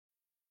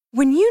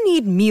When you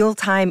need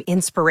mealtime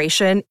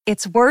inspiration,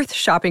 it's worth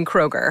shopping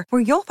Kroger,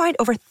 where you'll find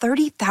over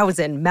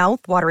 30,000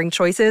 mouth-watering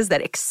choices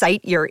that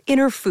excite your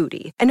inner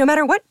foodie. And no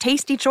matter what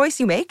tasty choice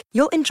you make,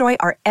 you'll enjoy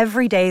our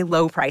everyday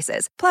low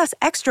prices, plus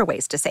extra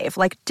ways to save,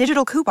 like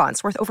digital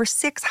coupons worth over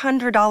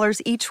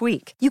 $600 each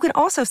week. You can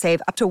also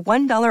save up to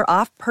 $1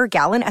 off per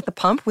gallon at the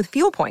pump with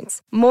fuel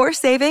points. More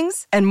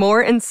savings and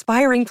more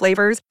inspiring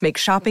flavors make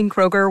shopping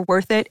Kroger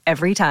worth it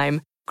every time.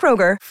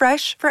 Kroger,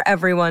 fresh for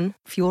everyone.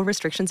 Fuel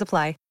restrictions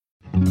apply.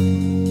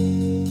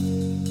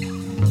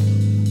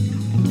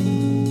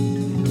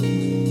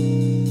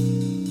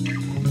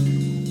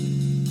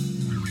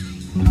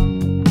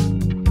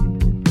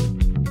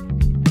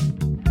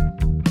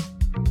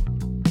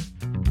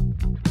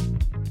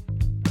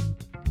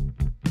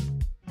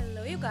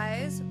 Hello, you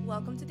guys.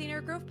 Welcome to the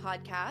Inner Growth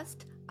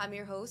Podcast. I'm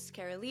your host,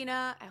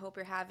 Carolina. I hope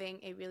you're having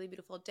a really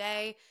beautiful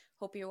day.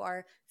 Hope you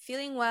are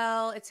feeling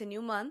well. It's a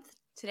new month.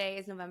 Today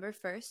is November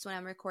 1st when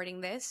I'm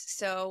recording this.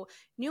 So,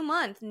 new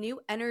month,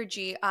 new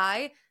energy.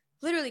 I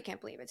literally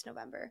can't believe it's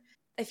November.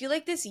 I feel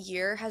like this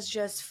year has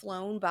just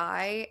flown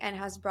by and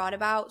has brought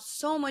about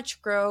so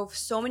much growth,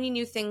 so many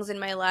new things in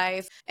my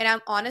life. And I'm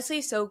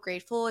honestly so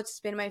grateful. It's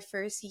been my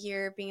first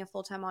year being a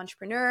full-time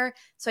entrepreneur.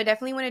 So I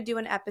definitely want to do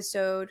an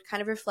episode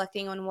kind of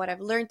reflecting on what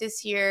I've learned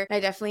this year. And I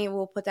definitely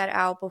will put that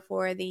out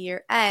before the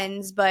year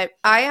ends. But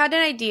I had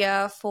an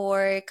idea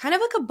for kind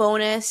of like a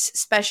bonus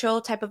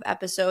special type of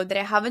episode that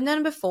I haven't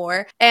done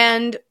before.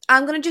 And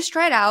I'm going to just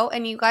try it out.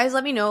 And you guys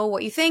let me know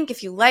what you think.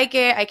 If you like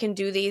it, I can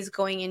do these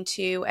going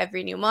into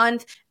every new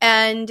month.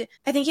 And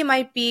I think it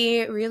might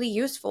be really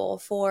useful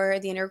for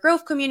the inner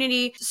growth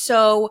community.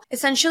 So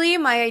essentially,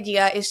 my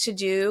idea is to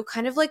do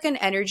kind of like an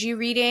energy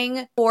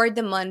reading for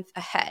the month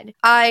ahead.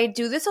 I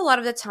do this a lot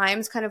of the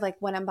times, kind of like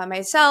when I'm by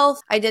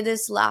myself. I did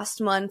this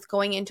last month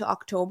going into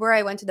October.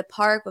 I went to the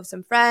park with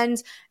some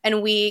friends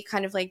and we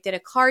kind of like did a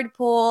card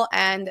pull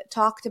and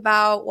talked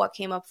about what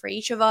came up for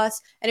each of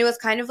us. And it was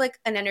kind of like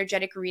an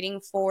energetic reading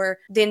for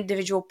the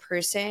individual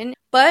person.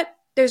 But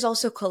there's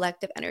also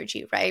collective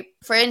energy, right?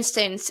 For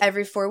instance,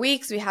 every 4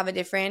 weeks, we have a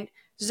different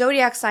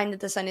zodiac sign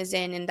that the sun is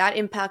in, and that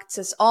impacts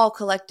us all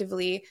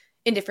collectively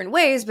in different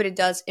ways, but it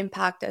does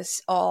impact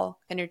us all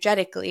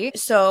energetically.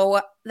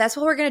 So that's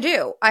what we're going to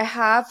do. I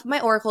have my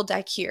Oracle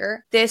deck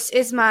here. This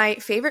is my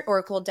favorite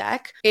Oracle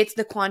deck. It's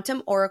the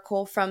Quantum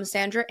Oracle from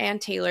Sandra Ann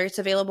Taylor. It's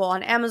available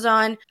on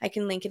Amazon. I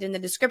can link it in the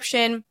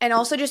description. And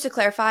also just to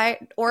clarify,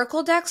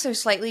 Oracle decks are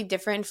slightly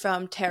different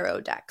from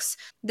tarot decks.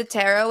 The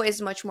tarot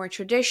is much more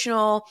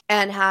traditional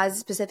and has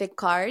specific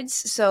cards.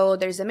 So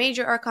there's the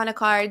major arcana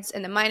cards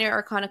and the minor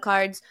arcana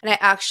cards. And I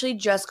actually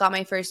just got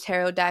my first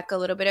tarot deck a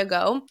little bit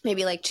ago,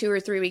 maybe like 2 or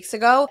 3 weeks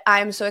ago.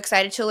 I'm so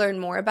excited to learn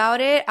more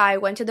about it. I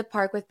went to the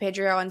park with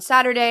Pedro on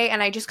Saturday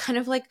and I just kind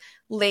of like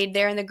laid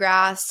there in the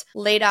grass,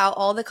 laid out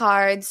all the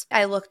cards.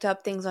 I looked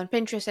up things on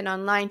Pinterest and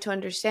online to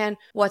understand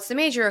what's the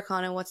major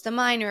arcana, what's the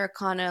minor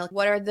arcana,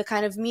 what are the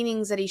kind of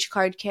meanings that each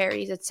card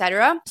carries,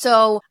 etc.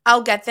 So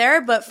I'll get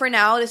there, but for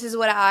now, this is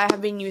what I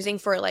have been using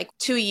for like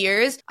 2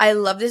 years. I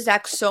love this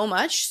deck so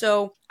much.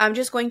 So I'm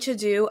just going to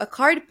do a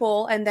card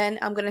pull and then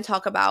I'm going to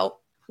talk about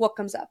what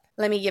comes up.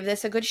 Let me give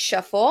this a good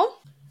shuffle.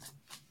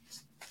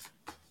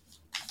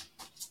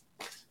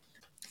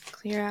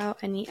 Clear out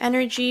any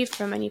energy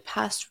from any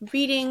past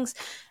readings,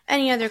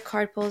 any other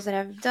card pulls that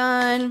I've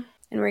done.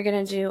 And we're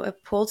going to do a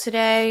pull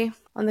today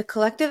on the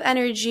collective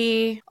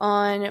energy,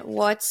 on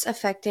what's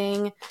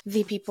affecting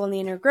the people in the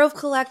Inner Growth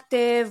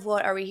Collective.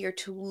 What are we here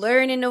to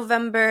learn in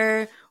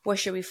November? What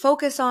should we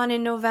focus on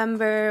in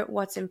November?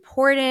 What's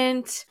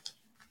important?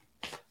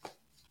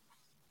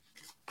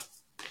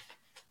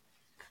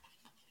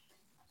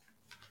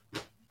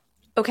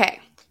 Okay,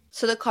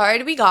 so the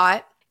card we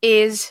got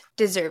is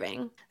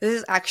Deserving. This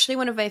is actually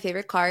one of my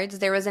favorite cards.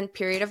 There was a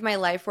period of my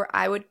life where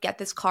I would get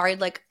this card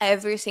like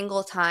every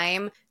single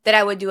time that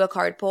I would do a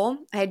card pull.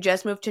 I had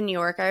just moved to New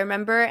York, I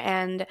remember,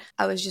 and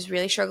I was just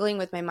really struggling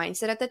with my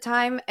mindset at the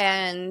time,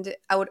 and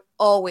I would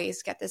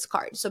always get this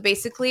card. So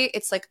basically,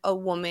 it's like a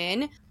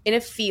woman in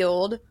a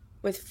field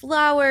with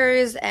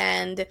flowers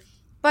and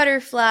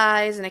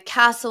butterflies and a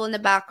castle in the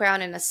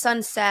background and a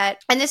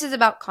sunset. And this is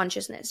about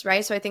consciousness,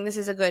 right? So I think this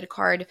is a good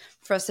card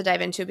for us to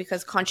dive into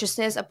because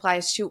consciousness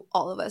applies to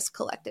all of us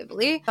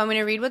collectively. So I'm going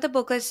to read what the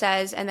booklet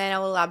says and then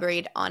I'll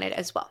elaborate on it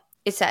as well.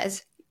 It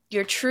says,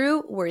 your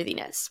true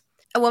worthiness.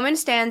 A woman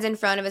stands in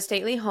front of a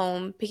stately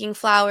home, picking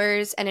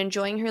flowers and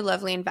enjoying her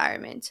lovely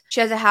environment.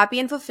 She has a happy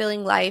and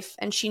fulfilling life,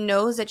 and she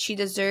knows that she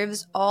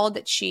deserves all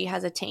that she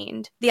has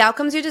attained. The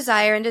outcomes you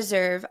desire and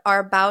deserve are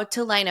about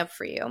to line up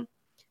for you.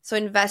 So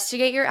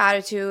investigate your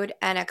attitude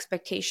and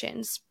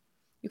expectations.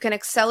 You can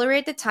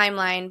accelerate the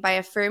timeline by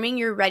affirming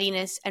your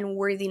readiness and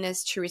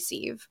worthiness to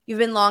receive. You've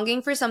been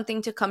longing for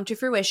something to come to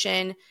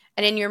fruition,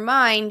 and in your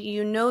mind,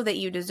 you know that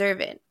you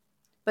deserve it.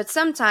 But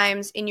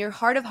sometimes, in your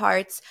heart of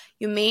hearts,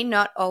 you may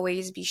not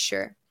always be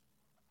sure.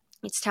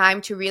 It's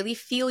time to really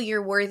feel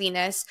your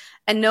worthiness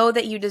and know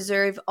that you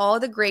deserve all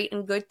the great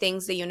and good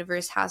things the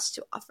universe has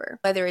to offer.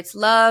 Whether it's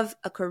love,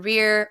 a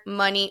career,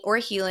 money, or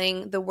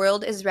healing, the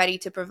world is ready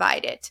to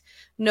provide it.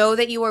 Know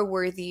that you are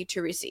worthy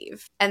to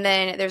receive. And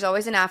then there's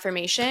always an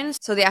affirmation.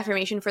 So the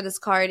affirmation for this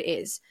card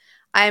is,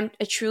 I'm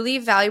a truly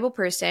valuable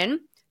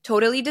person,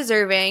 totally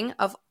deserving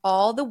of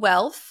all the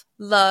wealth,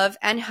 love,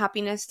 and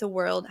happiness the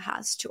world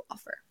has to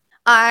offer.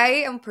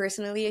 I am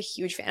personally a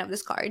huge fan of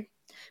this card,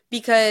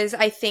 because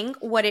I think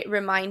what it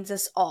reminds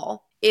us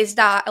all is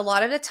that a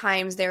lot of the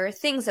times there are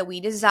things that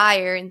we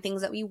desire and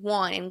things that we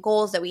want and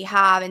goals that we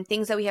have and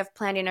things that we have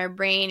planned in our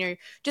brain, or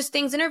just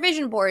things in our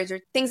vision boards or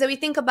things that we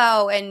think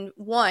about and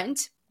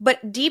want.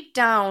 But deep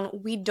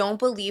down, we don't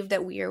believe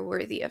that we are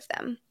worthy of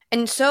them.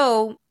 And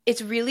so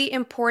it's really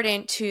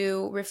important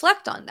to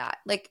reflect on that.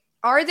 Like,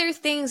 are there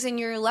things in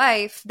your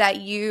life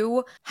that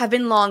you have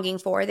been longing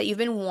for, that you've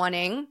been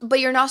wanting, but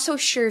you're not so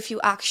sure if you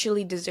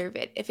actually deserve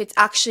it, if it's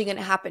actually going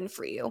to happen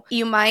for you?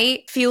 You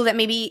might feel that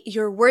maybe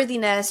your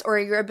worthiness or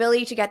your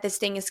ability to get this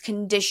thing is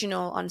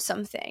conditional on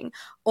something.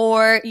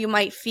 Or you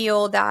might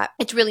feel that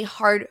it's really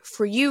hard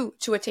for you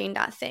to attain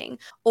that thing.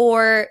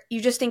 Or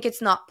you just think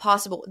it's not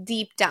possible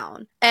deep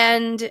down.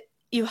 And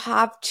you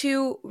have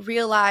to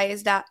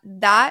realize that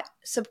that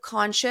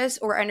subconscious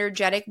or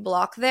energetic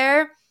block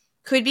there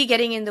could be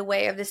getting in the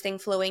way of this thing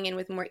flowing in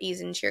with more ease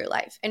into your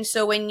life. And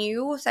so when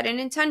you set an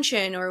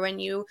intention, or when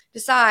you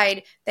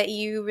decide that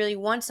you really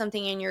want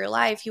something in your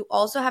life, you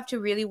also have to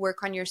really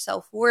work on your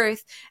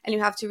self-worth, and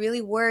you have to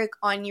really work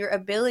on your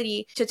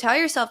ability to tell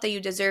yourself that you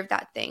deserve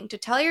that thing, to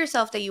tell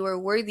yourself that you are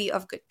worthy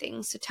of good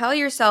things, to tell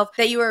yourself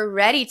that you are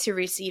ready to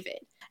receive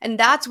it. And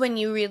that's when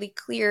you really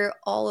clear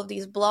all of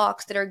these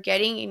blocks that are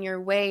getting in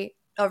your way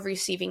of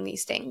receiving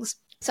these things.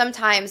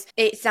 Sometimes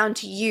it's down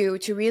to you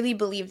to really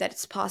believe that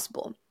it's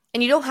possible.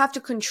 And you don't have to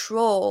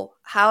control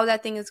how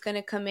that thing is going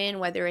to come in,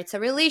 whether it's a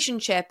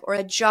relationship or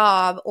a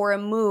job or a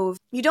move.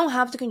 You don't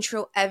have to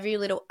control every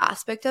little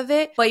aspect of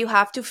it, but you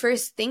have to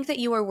first think that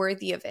you are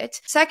worthy of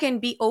it.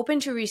 Second, be open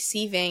to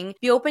receiving,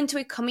 be open to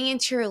it coming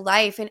into your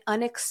life in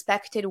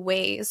unexpected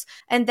ways.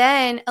 And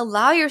then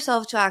allow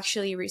yourself to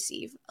actually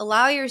receive.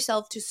 Allow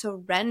yourself to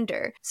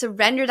surrender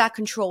that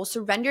control,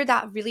 surrender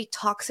that really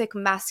toxic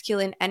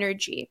masculine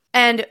energy.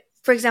 And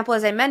for example,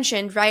 as I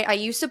mentioned, right, I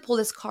used to pull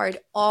this card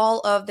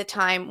all of the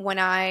time when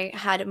I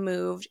had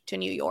moved to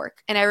New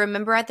York. And I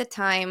remember at the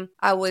time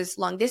I was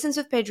long distance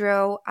with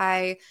Pedro.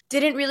 I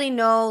didn't really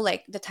know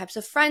like the types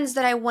of friends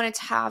that I wanted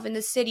to have in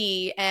the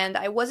city. And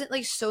I wasn't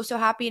like so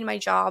happy in my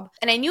job.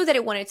 And I knew that I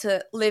wanted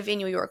to live in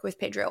New York with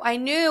Pedro. I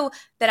knew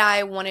that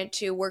I wanted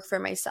to work for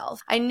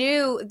myself. I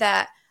knew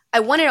that I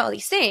wanted all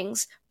these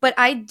things, but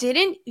I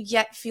didn't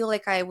yet feel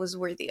like I was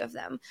worthy of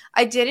them.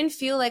 I didn't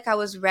feel like I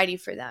was ready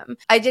for them.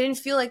 I didn't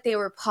feel like they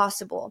were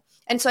possible.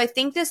 And so I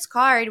think this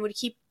card would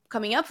keep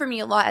coming up for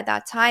me a lot at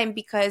that time,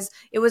 because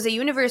it was a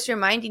universe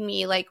reminding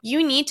me, like,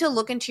 you need to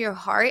look into your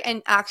heart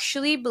and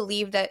actually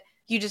believe that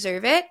you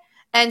deserve it.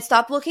 And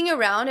stop looking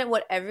around at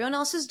what everyone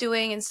else is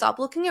doing, and stop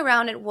looking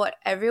around at what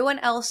everyone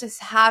else is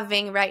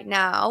having right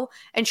now,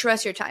 and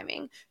trust your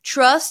timing.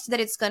 Trust that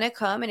it's going to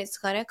come, and it's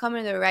going to come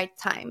in the right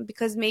time,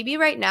 because maybe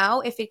right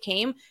now, if it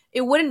came,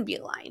 it wouldn't be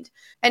aligned.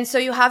 And so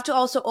you have to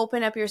also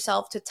open up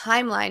yourself to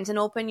timelines and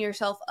open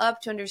yourself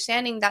up to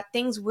understanding that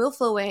things will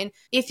flow in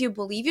if you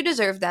believe you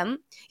deserve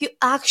them. You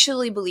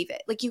actually believe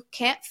it. Like, you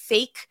can't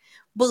fake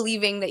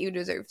believing that you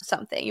deserve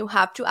something. You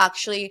have to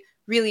actually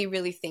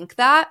really think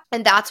that.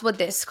 And that's what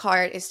this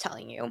card is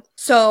telling you.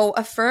 So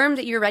affirm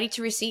that you're ready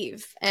to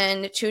receive,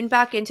 and tune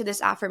back into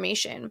this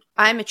affirmation.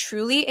 I'm a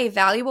truly a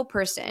valuable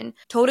person,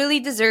 totally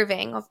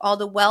deserving of all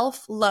the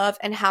wealth, love,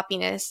 and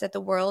happiness that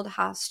the world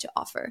has to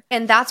offer.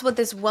 And that's what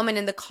this woman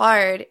in the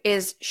card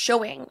is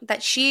showing,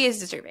 that she is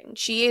deserving.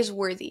 She is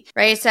worthy,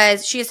 right? It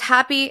says she is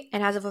happy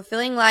and has a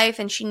fulfilling life,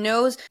 and she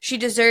knows she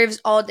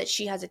deserves all that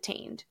she has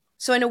attained.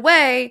 So in a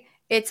way,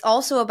 it's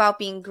also about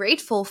being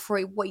grateful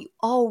for what you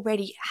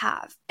already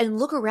have, and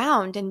look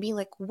around and be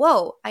like,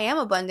 whoa, I am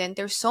abundant.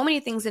 There's so many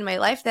things in my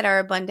life that are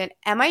abundant.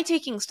 Am I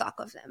taking stock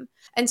of them?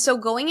 And so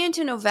going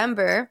into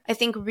November, I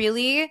think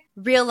really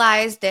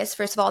realize this,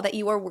 first of all, that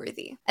you are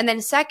worthy. And then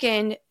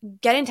second,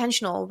 get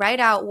intentional. Write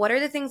out what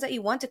are the things that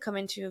you want to come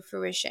into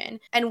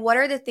fruition, and what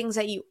are the things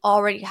that you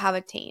already have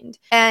attained.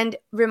 And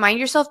remind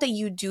yourself that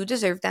you do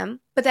deserve them.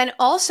 But then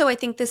also, I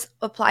think this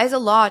applies a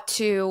lot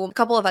to a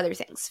couple of other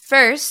things.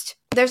 First,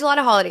 there's a lot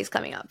of holidays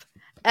coming up.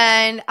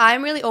 And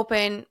I'm really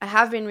open. I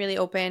have been really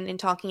open in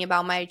talking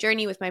about my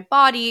journey with my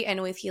body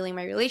and with healing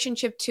my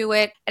relationship to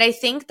it. And I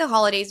think the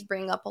holidays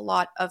bring up a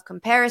lot of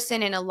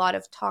comparison and a lot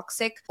of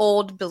toxic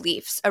old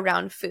beliefs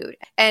around food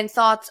and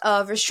thoughts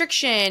of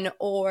restriction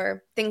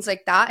or things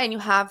like that. And you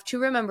have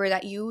to remember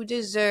that you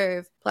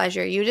deserve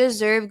pleasure. You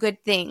deserve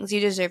good things.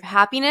 You deserve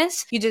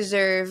happiness. You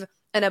deserve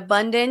an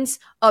abundance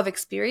of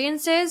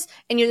experiences,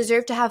 and you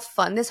deserve to have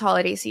fun this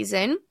holiday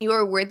season. You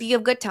are worthy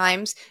of good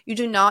times. You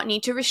do not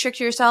need to restrict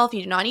yourself.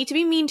 You do not need to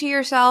be mean to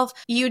yourself.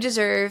 You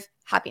deserve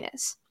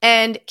happiness.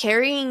 And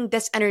carrying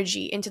this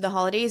energy into the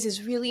holidays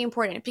is really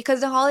important because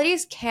the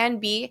holidays can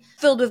be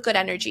filled with good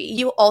energy.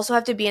 You also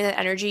have to be in that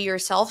energy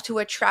yourself to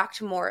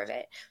attract more of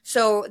it.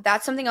 So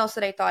that's something else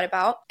that I thought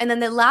about. And then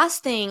the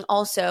last thing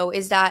also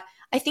is that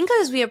I think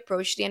as we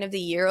approach the end of the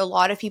year, a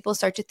lot of people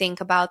start to think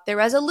about their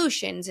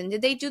resolutions and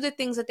did they do the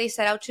things that they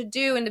set out to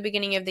do in the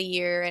beginning of the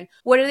year and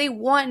what do they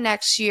want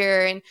next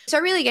year, and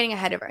start really getting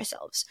ahead of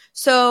ourselves.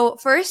 So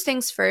first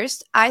things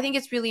first, I think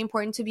it's really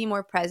important to be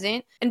more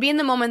present and be in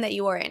the moment that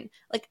you are in.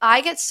 Like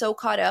I get so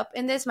caught up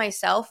in this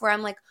myself where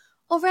I'm like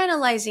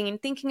overanalyzing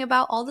and thinking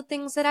about all the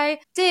things that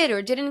I did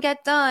or didn't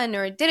get done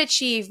or did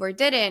achieve or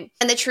didn't.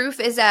 And the truth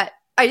is that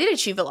I did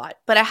achieve a lot,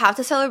 but I have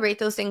to celebrate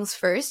those things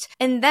first.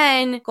 And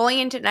then going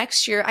into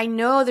next year, I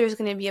know there's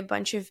going to be a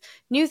bunch of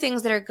new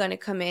things that are going to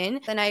come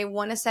in. And I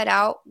want to set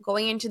out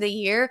going into the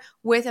year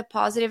with a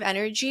positive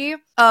energy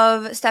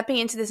of stepping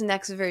into this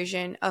next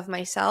version of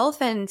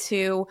myself and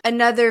to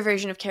another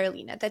version of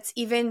Carolina that's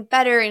even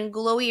better and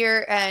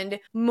glowier and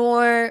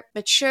more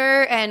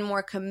mature and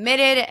more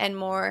committed and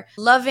more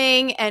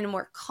loving and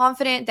more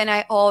confident than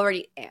I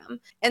already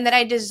am. And that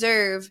I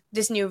deserve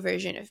this new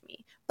version of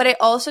me. But I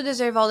also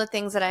deserve all the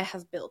things that I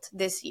have built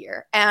this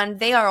year, and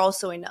they are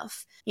also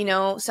enough. You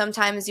know,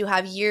 sometimes you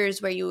have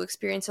years where you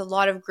experience a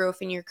lot of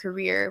growth in your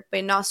career,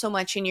 but not so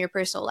much in your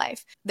personal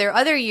life. There are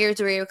other years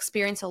where you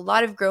experience a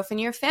lot of growth in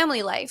your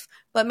family life,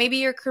 but maybe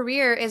your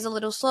career is a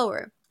little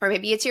slower. Or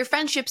maybe it's your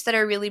friendships that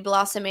are really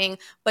blossoming,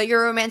 but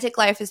your romantic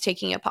life is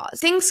taking a pause.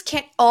 Things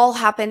can't all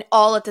happen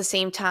all at the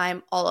same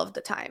time, all of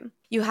the time.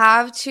 You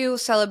have to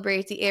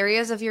celebrate the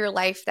areas of your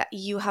life that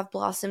you have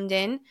blossomed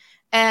in,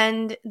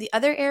 and the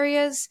other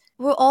areas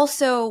will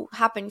also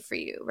happen for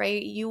you,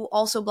 right? You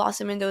also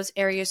blossom in those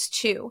areas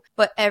too,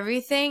 but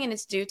everything in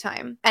its due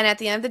time. And at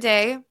the end of the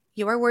day,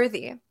 you are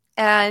worthy.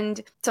 And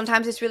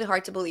sometimes it's really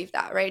hard to believe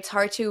that, right? It's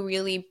hard to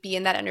really be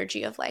in that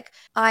energy of like,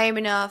 I am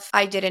enough,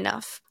 I did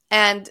enough.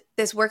 And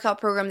this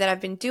workout program that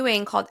I've been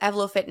doing called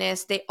Evlo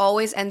Fitness, they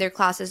always end their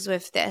classes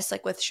with this,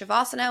 like with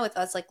Shavasana, with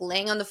us like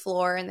laying on the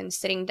floor and then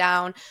sitting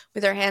down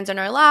with our hands on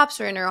our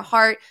laps or in our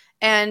heart,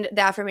 and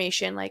the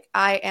affirmation like,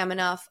 I am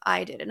enough,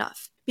 I did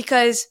enough.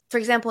 Because, for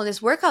example, in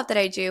this workout that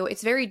I do,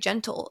 it's very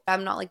gentle.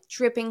 I'm not like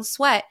dripping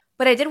sweat,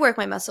 but I did work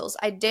my muscles.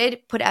 I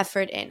did put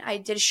effort in. I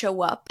did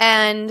show up.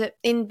 And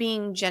in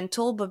being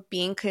gentle but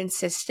being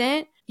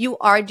consistent, you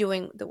are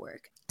doing the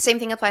work. Same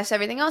thing applies to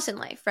everything else in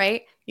life,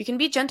 right? You can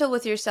be gentle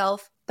with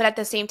yourself, but at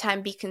the same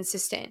time be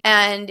consistent.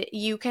 And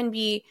you can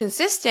be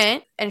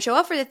consistent and show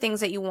up for the things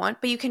that you want,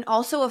 but you can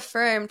also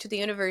affirm to the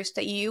universe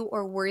that you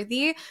are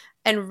worthy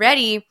and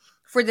ready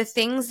for the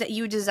things that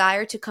you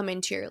desire to come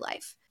into your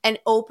life, and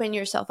open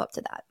yourself up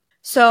to that.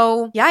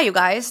 So yeah, you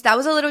guys, that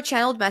was a little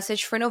channeled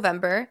message for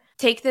November.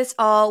 Take this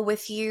all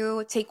with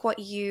you. Take what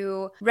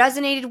you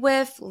resonated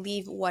with,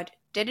 leave what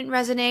didn't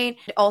resonate.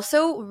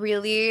 Also,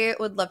 really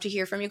would love to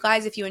hear from you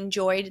guys if you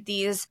enjoyed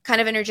these kind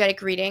of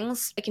energetic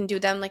readings. I can do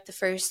them like the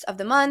first of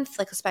the month,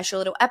 like a special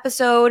little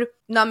episode,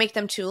 not make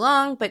them too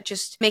long, but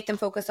just make them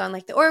focus on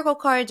like the oracle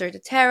cards or the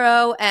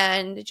tarot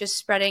and just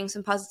spreading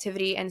some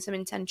positivity and some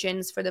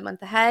intentions for the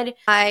month ahead.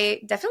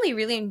 I definitely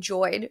really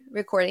enjoyed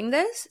recording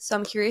this, so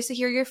I'm curious to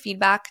hear your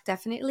feedback.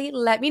 Definitely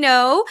let me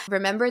know.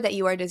 Remember that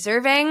you are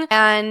deserving,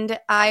 and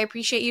I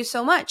appreciate you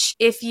so much.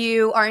 If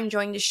you are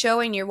enjoying the show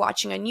and you're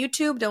watching on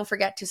YouTube, don't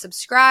forget to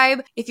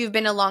subscribe. If you've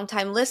been a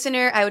long-time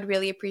listener, I would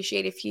really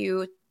appreciate if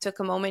you took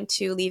a moment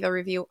to leave a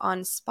review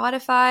on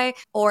Spotify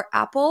or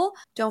Apple.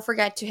 Don't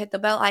forget to hit the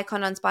bell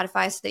icon on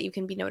Spotify so that you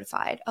can be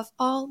notified of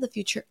all the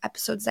future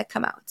episodes that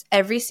come out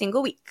every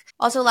single week.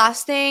 Also,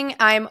 last thing,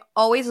 I'm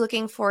always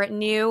looking for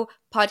new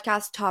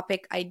podcast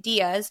topic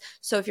ideas.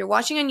 So if you're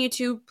watching on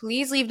YouTube,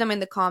 please leave them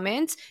in the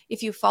comments.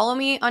 If you follow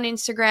me on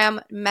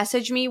Instagram,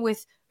 message me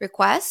with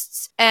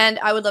requests, and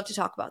I would love to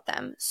talk about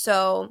them.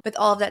 So with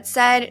all of that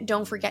said,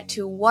 don't forget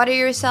to water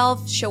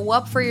yourself, show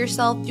up for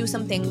yourself, do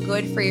something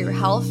good for your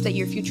health that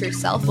your future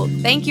self will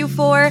thank you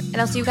for,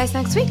 and I'll see you guys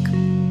next week.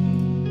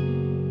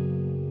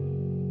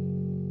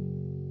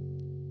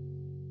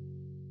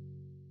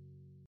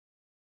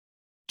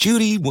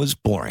 Judy was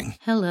boring.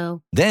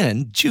 Hello.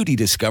 Then Judy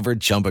discovered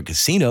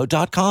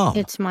ChumbaCasino.com.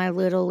 It's my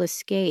little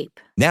escape.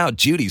 Now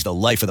Judy's the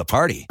life of the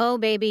party. Oh,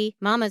 baby,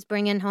 mama's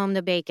bringing home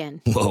the bacon.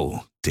 Whoa,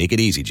 take it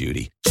easy,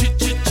 Judy.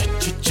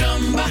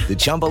 The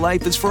Chumba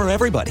life is for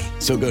everybody.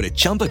 So go to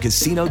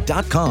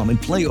ChumbaCasino.com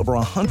and play over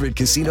 100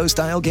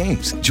 casino-style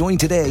games. Join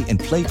today and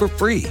play for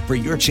free for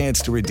your chance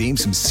to redeem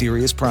some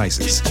serious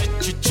prizes.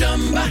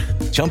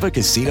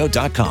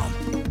 ChumbaCasino.com.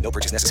 No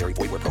purchase necessary.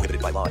 Void where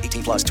prohibited by law.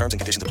 18+ terms and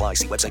conditions apply.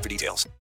 See website for details.